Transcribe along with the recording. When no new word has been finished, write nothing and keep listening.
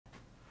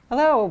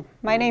Hello,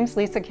 my name's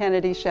Lisa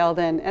Kennedy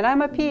Sheldon, and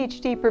I'm a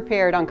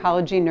PhD-prepared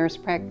oncology nurse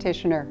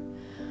practitioner.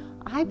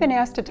 I've been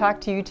asked to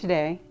talk to you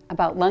today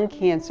about lung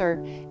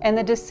cancer and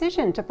the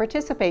decision to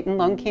participate in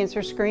lung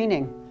cancer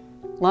screening.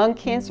 Lung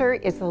cancer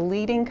is the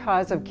leading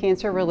cause of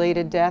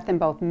cancer-related death in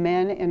both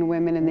men and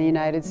women in the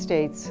United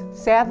States.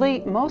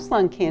 Sadly, most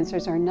lung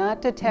cancers are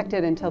not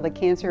detected until the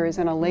cancer is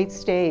in a late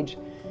stage,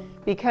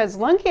 because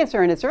lung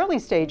cancer in its early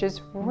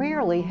stages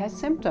rarely has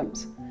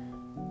symptoms.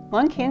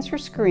 Lung cancer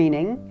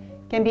screening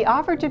can be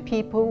offered to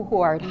people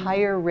who are at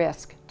higher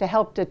risk to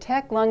help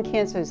detect lung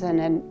cancers in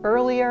an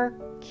earlier,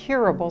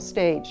 curable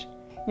stage.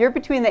 You're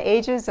between the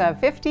ages of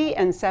 50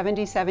 and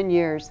 77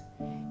 years.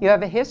 You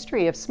have a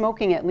history of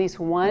smoking at least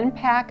one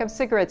pack of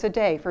cigarettes a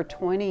day for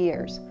 20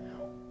 years.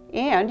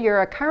 And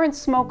you're a current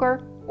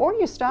smoker, or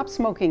you stopped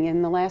smoking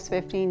in the last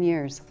 15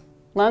 years.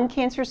 Lung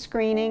cancer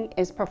screening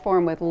is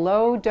performed with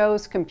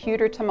low-dose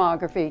computer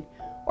tomography,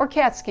 or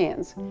CAT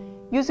scans,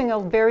 using a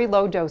very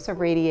low dose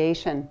of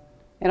radiation.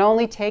 It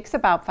only takes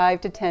about 5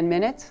 to 10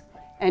 minutes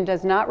and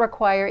does not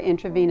require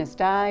intravenous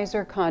dyes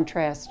or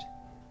contrast.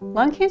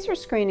 Lung cancer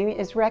screening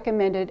is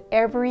recommended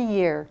every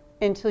year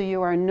until you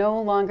are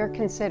no longer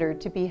considered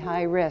to be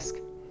high risk.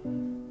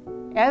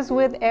 As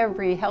with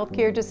every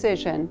healthcare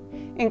decision,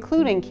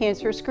 including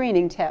cancer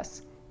screening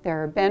tests,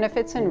 there are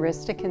benefits and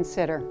risks to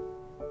consider.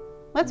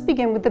 Let's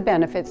begin with the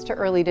benefits to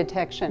early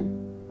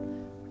detection.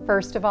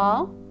 First of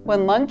all,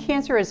 when lung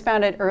cancer is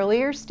found at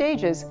earlier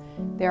stages,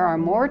 there are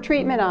more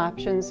treatment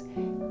options.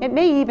 It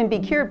may even be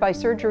cured by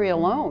surgery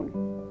alone.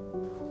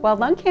 While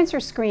lung cancer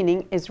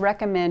screening is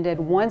recommended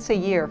once a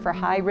year for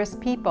high-risk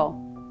people,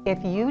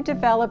 if you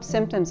develop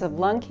symptoms of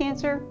lung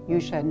cancer, you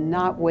should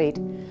not wait.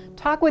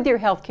 Talk with your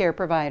healthcare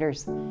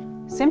providers.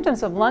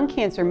 Symptoms of lung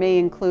cancer may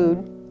include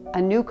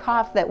a new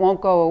cough that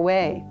won't go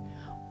away,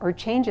 or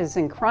changes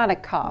in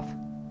chronic cough,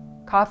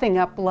 coughing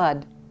up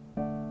blood,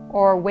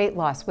 or weight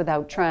loss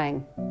without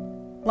trying.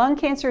 Lung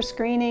cancer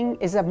screening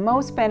is of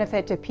most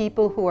benefit to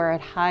people who are at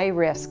high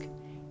risk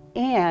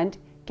and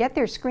get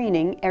their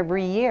screening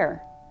every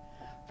year.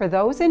 For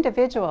those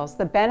individuals,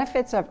 the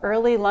benefits of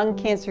early lung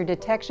cancer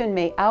detection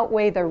may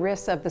outweigh the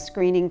risks of the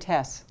screening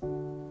tests.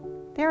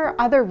 There are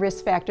other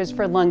risk factors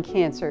for lung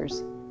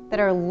cancers that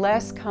are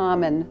less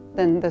common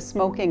than the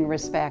smoking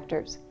risk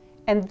factors,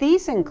 and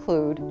these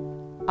include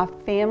a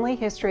family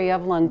history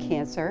of lung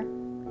cancer,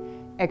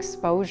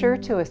 exposure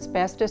to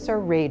asbestos or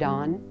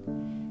radon,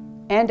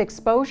 and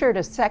exposure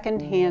to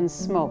secondhand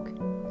smoke.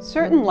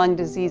 Certain lung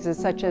diseases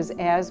such as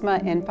asthma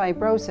and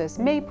fibrosis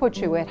may put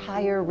you at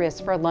higher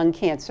risk for lung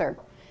cancer.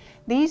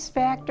 These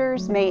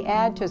factors may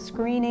add to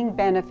screening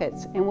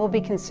benefits and will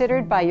be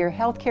considered by your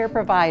healthcare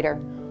provider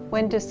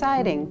when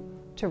deciding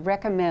to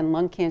recommend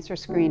lung cancer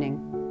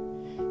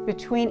screening.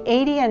 Between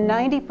 80 and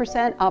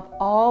 90% of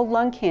all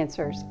lung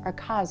cancers are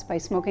caused by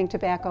smoking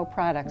tobacco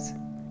products.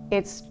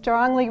 It's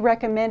strongly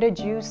recommended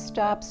you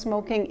stop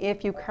smoking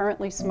if you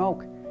currently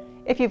smoke.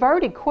 If you've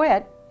already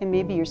quit, and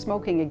maybe you're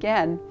smoking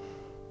again,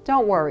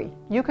 don't worry,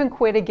 you can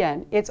quit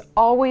again. It's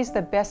always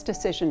the best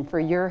decision for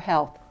your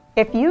health.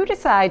 If you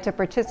decide to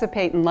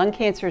participate in lung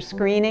cancer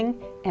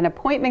screening, an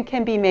appointment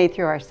can be made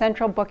through our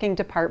central booking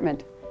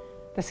department.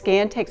 The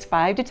scan takes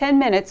 5 to 10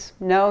 minutes,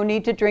 no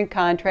need to drink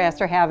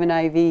contrast or have an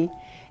IV,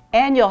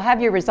 and you'll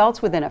have your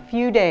results within a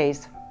few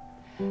days.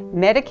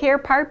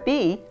 Medicare Part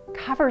B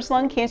covers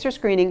lung cancer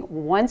screening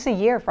once a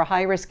year for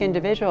high-risk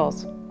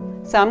individuals.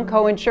 Some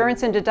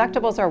coinsurance and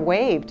deductibles are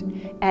waived,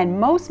 and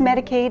most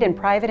Medicaid and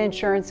private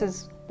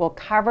insurances will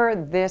cover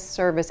this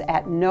service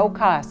at no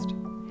cost.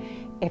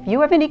 If you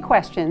have any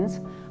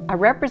questions, a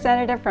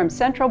representative from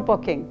Central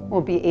Booking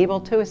will be able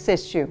to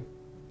assist you.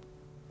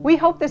 We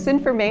hope this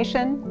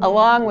information,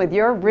 along with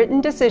your written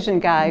decision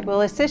guide,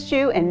 will assist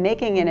you in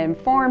making an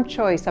informed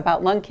choice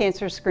about lung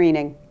cancer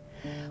screening.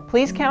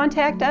 Please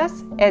contact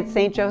us at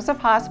St. Joseph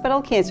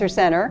Hospital Cancer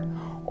Center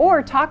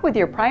or talk with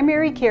your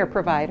primary care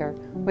provider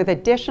with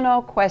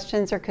additional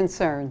questions or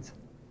concerns.